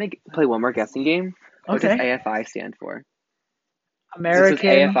 Oh, do you want to play one more guessing game? What does Okay. AFI stand for? American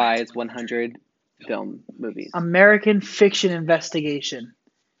This is AFI's 100 film movies. American Fiction Investigation.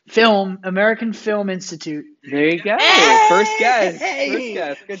 American Film Institute. There you go. Hey! First guess. Hey!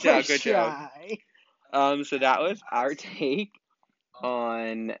 Good job. First Good job. try. So that was our take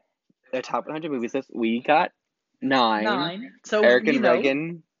on the top 100 movies. We got 9. So, Eric and you know,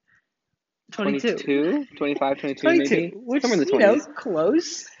 Reagan, 22. 25, 22 22. maybe. Which, Somewhere in the you know, 20s.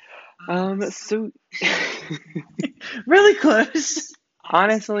 close. So Really close.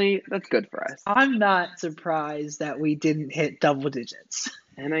 honestly, that's good for us. I'm not surprised that we didn't hit double digits.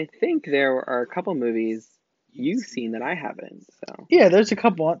 And I think there are a couple movies you've seen that I haven't. So Yeah, there's a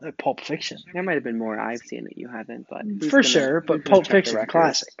couple. Pulp Fiction. there might have been more I've seen that you haven't, but For sure, but Pulp Fiction,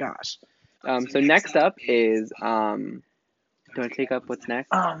 classic. Gosh. So next up is do you want to take up what's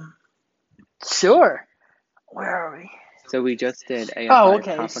next? Sure. Where are we? So we just did AFI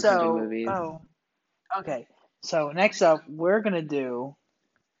okay. top 100 So, movies. okay. So next up, we're gonna do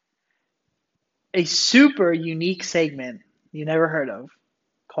a super unique segment you never heard of,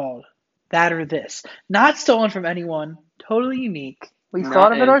 called That or This. Not stolen from anyone. Totally unique. We Not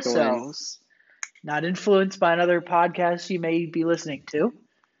thought of it influenced. ourselves. Not influenced by another podcast you may be listening to.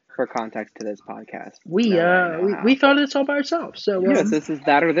 For context to this podcast, We thought of this all by ourselves. So yes, this is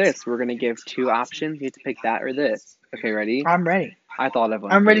That or This. We're gonna give 2 options. You have to pick that or this. Okay, ready? I'm ready. I thought of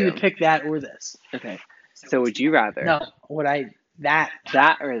one. I'm for ready you. to pick that or this. Okay. So would you rather? No,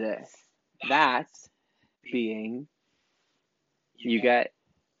 that or this? That being, you get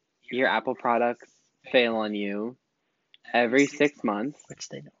your Apple products fail on you every 6 months, which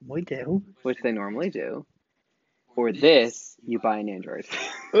they normally do. Or this, you buy an Android.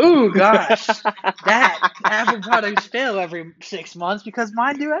 Ooh, gosh. That Apple products fail every 6 months because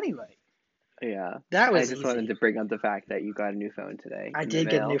mine do anyway. Yeah. That was I just easy. wanted to bring up the fact that you got a new phone today. I did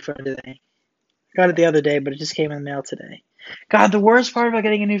get a new phone today. Got it the other day, but it just came in the mail today. God, the worst part about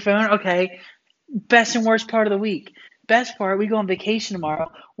getting a new phone, okay, best and worst part of the week. Best part, we go on vacation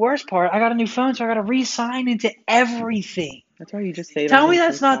tomorrow. Worst part, I got a new phone, so I got to re-sign into everything. That's why you just say. Tell me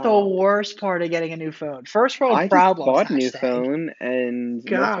that's not the worst part of getting a new phone. First world problems. I just bought a new phone, and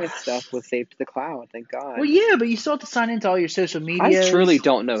most of its stuff was saved to the cloud. Thank God. Well, yeah, but you still have to sign into all your social media. I truly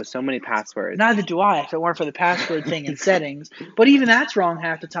don't know so many passwords. Neither do I, if it weren't for the password thing in settings. But even that's wrong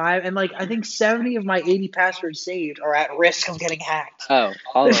half the time. And I think 70 of my 80 passwords saved are at risk of getting hacked. Oh,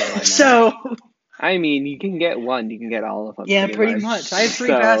 all of them. So. I mean, you can get one, you can get all of them. Yeah, pretty much. I have 3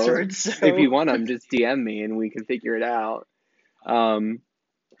 passwords. So. If you want them, just DM me and we can figure it out. And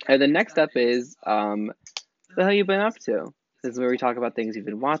then next up is, what the hell you been up to? This is where we talk about things you've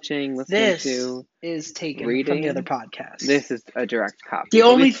been watching, listening This to, is taken from reading. the other podcast. This is a direct copy. The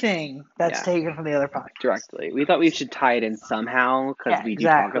only thing that's yeah. taken from the other podcast. Directly. We thought we should tie it in somehow because Yeah, we do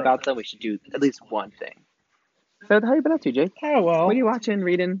talk exactly. about them. We should do at least one thing. So, how you been up to, Jake? Oh, well. What are you watching,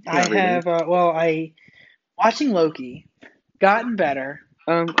 reading? I have, watching Loki. Gotten better.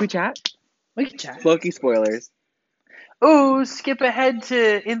 Can we chat? We can chat. Loki spoilers. Ooh, skip ahead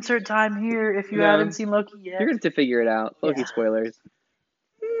to insert time here if you No. haven't seen Loki yet. You're going to have to figure it out. Loki spoilers.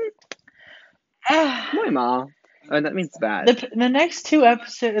 My mom. Oh, that means bad. The next two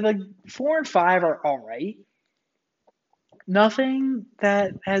episodes, like 4 and 5, are alright. Nothing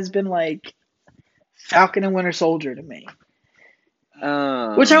that has been like Falcon and Winter Soldier to me.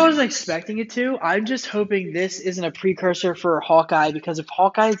 Which I wasn't expecting it to. I'm just hoping this isn't a precursor for Hawkeye, because if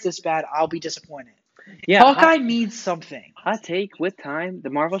Hawkeye is this bad, I'll be disappointed. Yeah, Hawkeye needs something. Hot take, with time,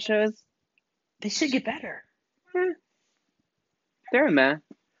 the Marvel shows, they should get better. They're a meh.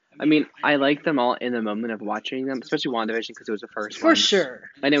 I mean, I like them all in the moment of watching them, especially WandaVision because it was the first one. For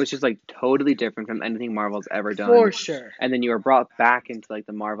sure. And it was just like totally different from anything Marvel's ever done. For sure. And then you were brought back into like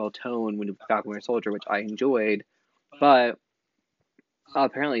the Marvel tone when you Falcon Winter Soldier, which I enjoyed. But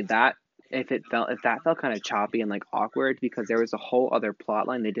apparently that felt kind of choppy and like awkward because there was a whole other plot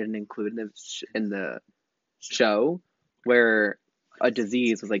line they didn't include in the show where a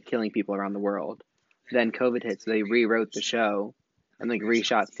disease was like killing people around the world. Then COVID hit, so they rewrote the show and like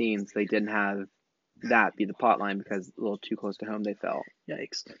reshot scenes. So they didn't have that be the plot line because a little too close to home they felt.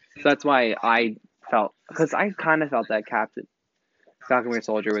 Yikes. So that's why I felt, because I kind of felt that Falcon Winter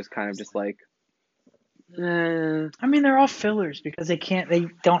Soldier was kind of just like, I mean, they're all fillers because they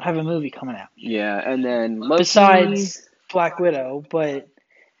don't have a movie coming out. Yeah, and then Loki, besides Black Widow, but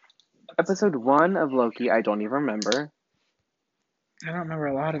episode 1 of Loki, I don't even remember. I don't remember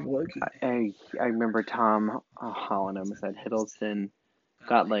a lot of Loki. I remember Tom Holland, I almost said Hiddleston,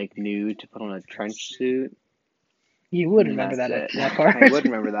 got like nude to put on a trench suit. You would remember that part. I would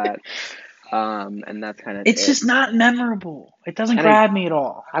remember that. And that's kind of it's just not memorable. It doesn't grab me at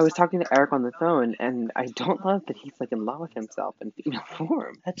all. I was talking to Eric on the phone, and I don't love that he's like in love with himself in female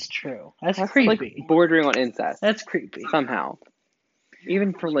form. That's true. That's creepy. Like bordering on incest. That's creepy. Somehow.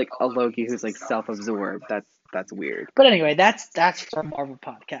 Even for like a Loki who's like self-absorbed, that's weird. But anyway, that's for a Marvel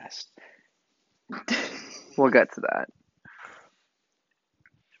podcast. We'll get to that.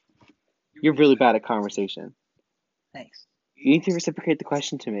 You're really bad at conversation. Thanks. You need to reciprocate the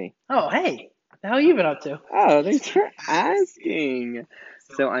question to me. Oh, hey. What the hell you been up to? Oh, thanks for asking.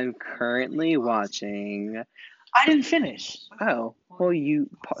 So I'm currently watching... I didn't finish. Oh, well, you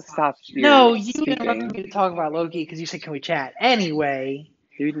stopped your No, you speaking. interrupted me to talk about Loki because you said, can we chat? Anyway.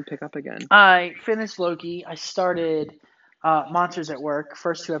 You didn't pick up again. I finished Loki. I started Monsters at Work.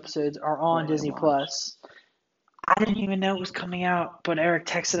 First 2 episodes are on Disney+. I didn't even know it was coming out, but Eric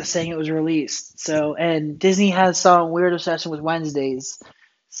texted us saying it was released. So, and Disney has some weird obsession with Wednesdays.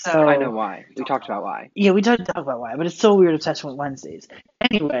 So I know why. We talked about why. Yeah, we talked about why, but it's still a weird obsession with Wednesdays.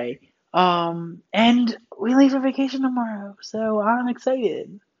 Anyway, and we leave for vacation tomorrow, so I'm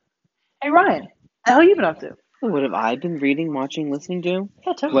excited. Hey Ryan, the hell you been up to? What have I been reading, watching, listening to?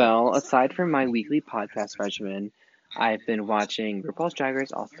 Yeah, tell me. Well, aside from my weekly podcast regimen, I've been watching RuPaul's Drag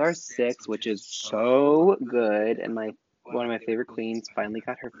Race All-Star 6, which is so good, and one of my favorite queens finally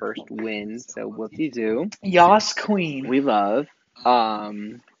got her first win, so whoop-de-doo. Yas Queen. We love. Her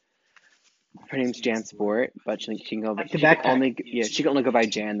name's Jan Sport, but she can go. She can only go by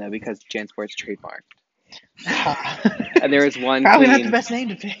Jan though because Jan Sport's trademarked. And there was one probably queen, not the best name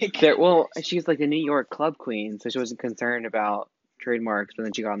to pick. She's like a New York club queen, so she wasn't concerned about trademarks. But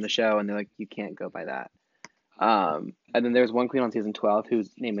then she got on the show, and they're like, "You can't go by that." And then there was one queen on season 12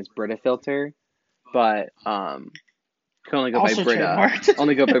 whose name is Brita Filter, but can only go also by Brita. Trademarked.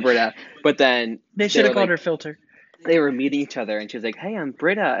 Only go by Brita. But then they should have called her Filter. They were meeting each other, and she was like, "Hey, I'm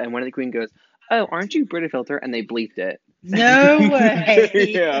Brita," and one of the queen goes, "Oh, aren't you Brita Filter?" And they bleeped it. No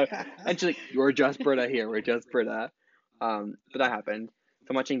way. Yeah, and she's like, "You're just Brita here. We're just Brita." But that happened. So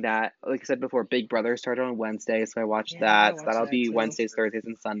I'm watching that. Like I said before, Big Brother started on Wednesday, so I watched that. So that'll be Wednesdays, Thursdays,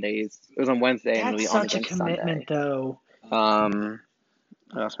 and Sundays. It was on Wednesday, and it'll be on again Sunday. That's such a commitment, though.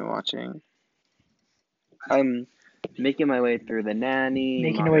 What else am I watching? I'm making my way through The Nanny.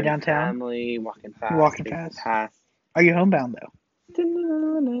 Making your way downtown. Family, Walking Fast. Are you homebound though?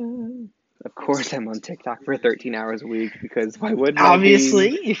 Of course, I'm on TikTok for 13 hours a week because why wouldn't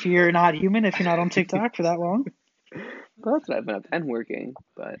Obviously, if you're not human, if you're not on TikTok for that long. Well, that's what I've been up to. And working,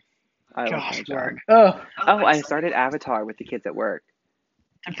 but I like my job. Oh, I started Avatar with the kids at work.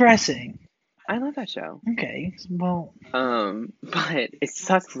 Depressing. I love that show. Okay, well. But it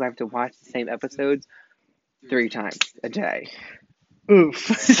sucks because I have to watch the same episodes 3 times a day. Oof.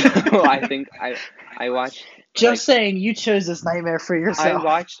 So I think I watched. Just saying, you chose this nightmare for yourself.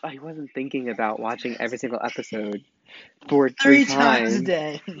 I wasn't thinking about watching every single episode for 3 3 times a times.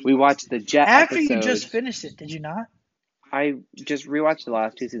 day. We watched the Jet After episode. you just finished it, did you not? I just rewatched the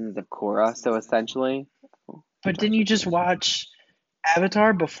last 2 seasons of Korra, so essentially. But didn't you just watch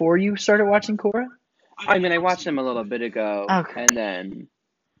Avatar before you started watching Korra? I mean, I watched them a little bit ago, Okay. and then.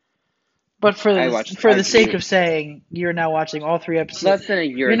 But for I the, watched for the every- sake of saying you're now watching all 3 episodes, Less than a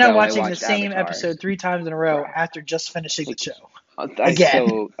year you're ago, now watching I the watched same Avatar. episode 3 times in a row Right. after just finishing the show. Again.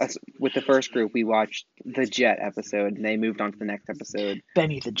 So, with the first group, we watched the Jet episode, and they moved on to the next episode.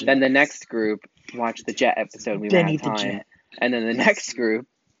 Benny the Jet. Then the next group watched the Jet episode, and we Benny ran out the of time. Jet. And then the next group,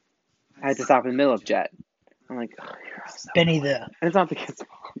 I had to stop in the middle of Jet. I'm like, oh, you're all so Benny annoying. the. And it's not the kids'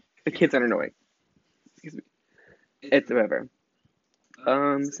 fault. The kids are annoying. Excuse me. It's whatever.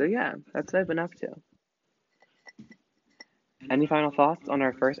 So yeah, that's what I've been up to. Any final thoughts on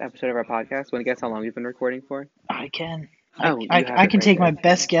our first episode of our podcast? Want to guess how long we've been recording for? I can. Oh, you I have can it right take my there.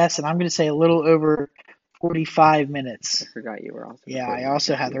 best guess, and I'm going to say a little over 45 minutes. I forgot you were also. Yeah, recording. I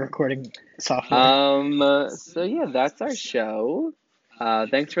also have the recording software. So yeah, that's our show.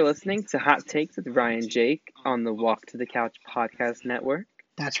 Thanks for listening to Hot Takes with Ryan Jake on the Walk to the Couch podcast network.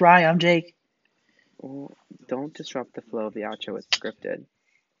 That's right. I'm Jake. Well, don't disrupt the flow of the outro. It's scripted.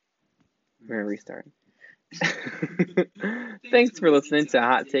 We're gonna restart. Thanks for listening to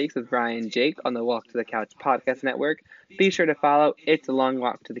Hot Takes with Ryan Jake on the Walk to the Couch podcast network. Be sure to follow It's a Long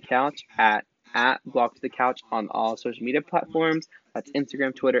Walk to the Couch at Walk to the Couch on all social media platforms. That's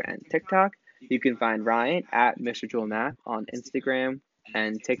Instagram, Twitter, and TikTok. You can find Ryan at Mr. Jewel Math on Instagram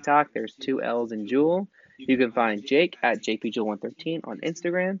and TikTok. There's 2 L's in Jewel. You can find Jake at JPJewel113 on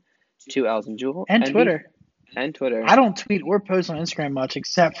Instagram, 2 L's in Jewel. And Twitter. And Twitter. I don't tweet or post on Instagram much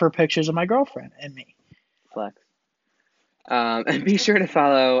except for pictures of my girlfriend and me. Flex. And be sure to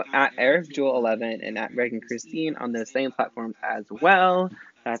follow at EricJewel11 and at Reagan Christine on those same platforms as well.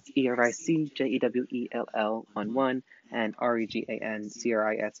 That's ERICJEWELL11 and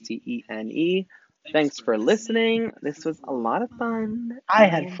REGANCRISTENE. Thanks for listening. This was a lot of fun. I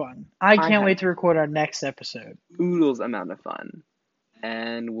had fun. I can't had wait to record our next episode. Oodles amount of fun.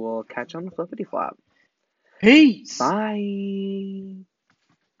 And we'll catch you on the flippity flop. Peace. Bye.